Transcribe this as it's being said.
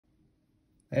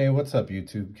Hey, what's up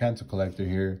YouTube? Cancel Collector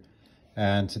here.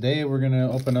 And today we're going to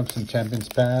open up some Champions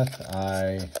Path.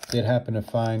 I did happen to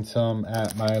find some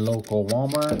at my local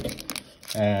Walmart.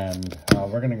 And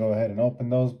we're going to go ahead and open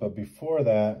those. But before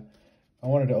that, I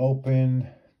wanted to open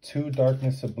two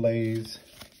Darkness Ablaze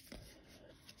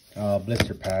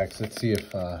blister packs. Let's see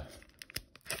if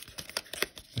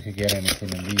we could get anything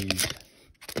in these.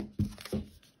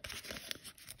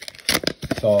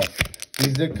 So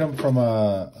these did come from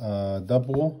a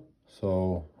double,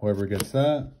 so whoever gets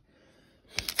that.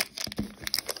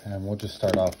 And we'll just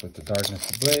start off with the Darkness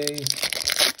Ablaze.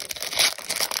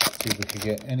 See if we can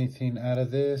get anything out of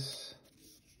this.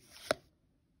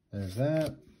 There's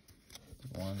that.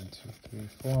 1, 2, 3,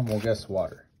 4, and we'll guess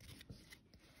water.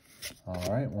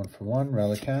 Alright, 1 for 1.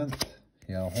 Relicanth,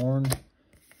 Yellowhorn,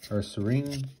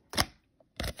 Ursaring,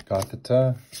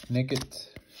 Gothita, Nickit,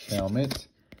 Shelmet,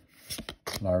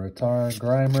 Larvitar,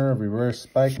 Grimer, Reverse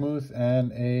Spikemuth,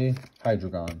 and a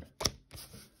Hydreigon.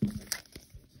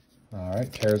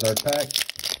 Alright, Charizard pack.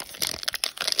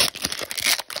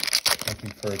 Looking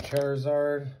for a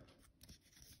Charizard.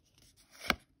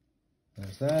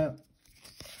 There's that.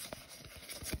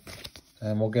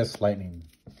 And we'll guess Lightning.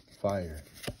 Fire.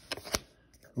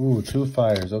 Ooh, 2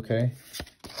 fires, okay.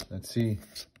 Let's see.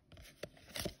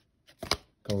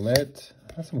 Golett.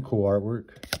 That's some cool artwork.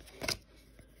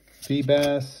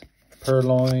 Feebas,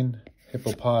 Purloin,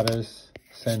 Hippopotas,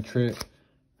 Sentret,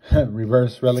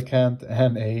 Reverse Relicanth,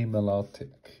 and a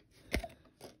Melodic.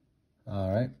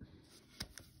 Alright.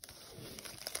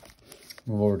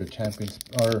 Move over to Champions.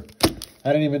 Or,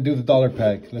 I didn't even do the dollar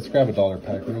pack. Let's grab a dollar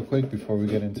pack real quick before we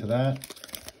get into that.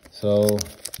 So,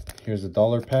 here's a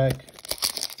dollar pack.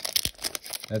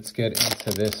 Let's get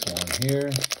into this one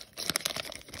here.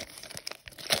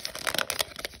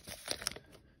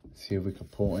 See if we can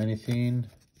pull anything.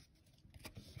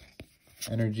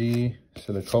 Energy,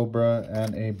 Silicobra,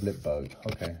 and a Blipbug.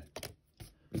 Okay.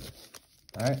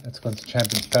 Alright, let's go into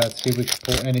Champions Path. See if we can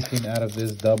pull anything out of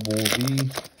this double V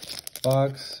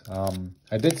box.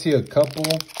 I did see a couple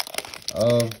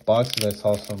of boxes. I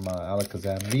saw some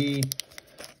Alakazam V,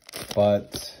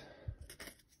 but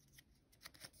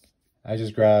I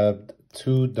just grabbed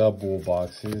 2 double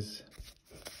boxes.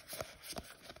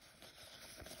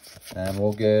 And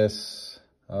we'll guess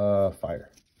fire.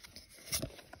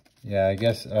 Yeah, I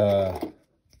guess they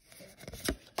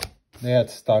had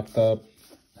stocked up.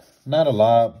 Not a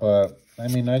lot, but I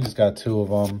mean, I just got 2 of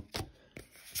them.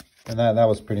 And that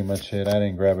was pretty much it. I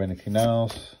didn't grab anything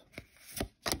else.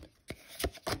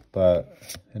 But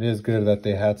it is good that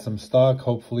they had some stock.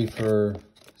 Hopefully for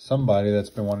somebody that's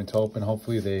been wanting to open,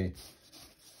 hopefully they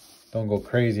don't go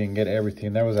crazy and get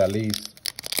everything. There was at least,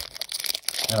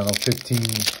 I don't know, 15.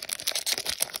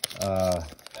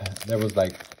 There was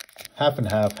like half and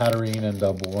half, Hatterene and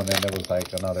double, and then there was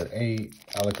like another 8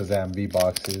 Alakazam V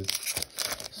boxes.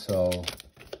 So,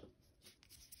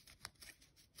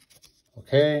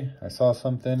 okay, I saw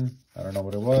something. I don't know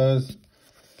what it was.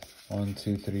 1,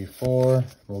 2, 3, 4.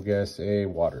 We'll guess a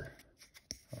water.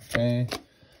 Okay,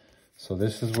 so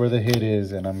this is where the hit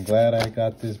is, and I'm glad I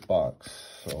got this box.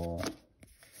 So,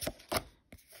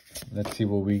 let's see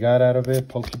what we got out of it.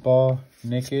 Pokeball,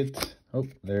 Nickit. Oh,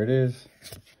 there it is.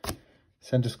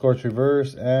 Centiskorch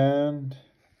Reverse and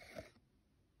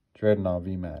Dreadnought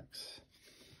VMAX.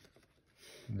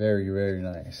 Very, very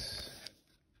nice.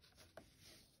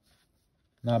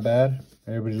 Not bad.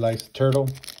 Everybody likes the turtle.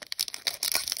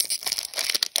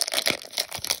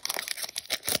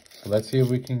 So let's see if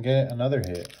we can get another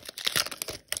hit.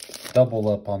 Double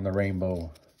up on the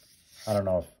rainbow. I don't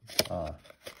know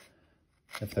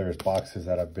if there's boxes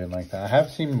that have been like that. I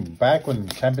have seen back when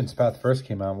Champions Path first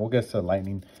came out. We'll guess the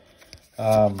Lightning.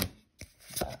 I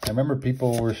remember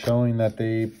people were showing that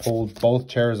they pulled both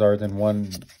Charizards in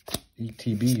one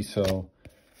ETB, so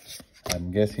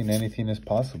I'm guessing anything is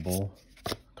possible.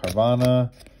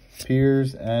 Carvana,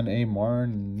 Piers, and a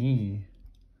Marnie.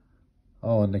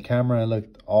 Oh, and the camera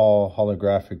looked all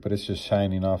holographic, but it's just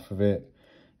shining off of it.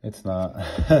 It's not.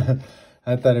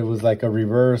 I thought it was like a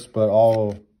reverse, but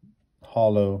all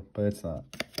hollow, but it's not.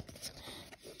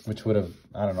 Which would have,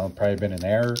 I don't know, probably been an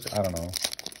error. I don't know.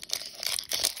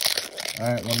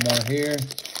 Alright, one more here.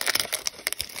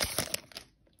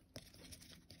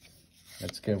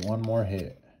 Let's get one more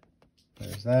hit.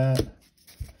 There's that.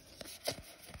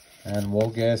 And we'll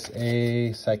guess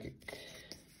a Psychic.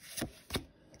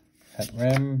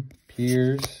 Hatrem,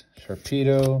 Piers,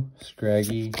 Sharpedo,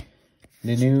 Scraggy,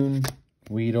 Ninoon,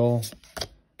 Weedle,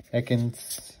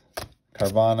 Ekans,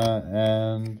 Carvana,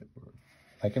 and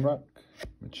Lycanroc.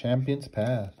 Champions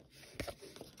Path.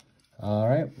 All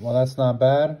right, well, that's not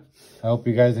bad. I hope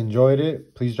you guys enjoyed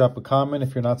it. Please drop a comment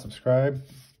if you're not subscribed.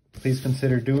 Please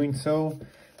consider doing so.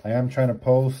 I am trying to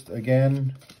post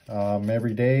again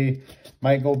every day.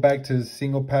 Might go back to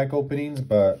single pack openings,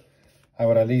 but I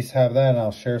would at least have that, and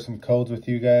I'll share some codes with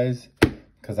you guys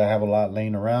because I have a lot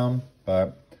laying around.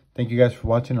 But thank you guys for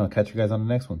watching. I'll catch you guys on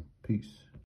the next one. Peace.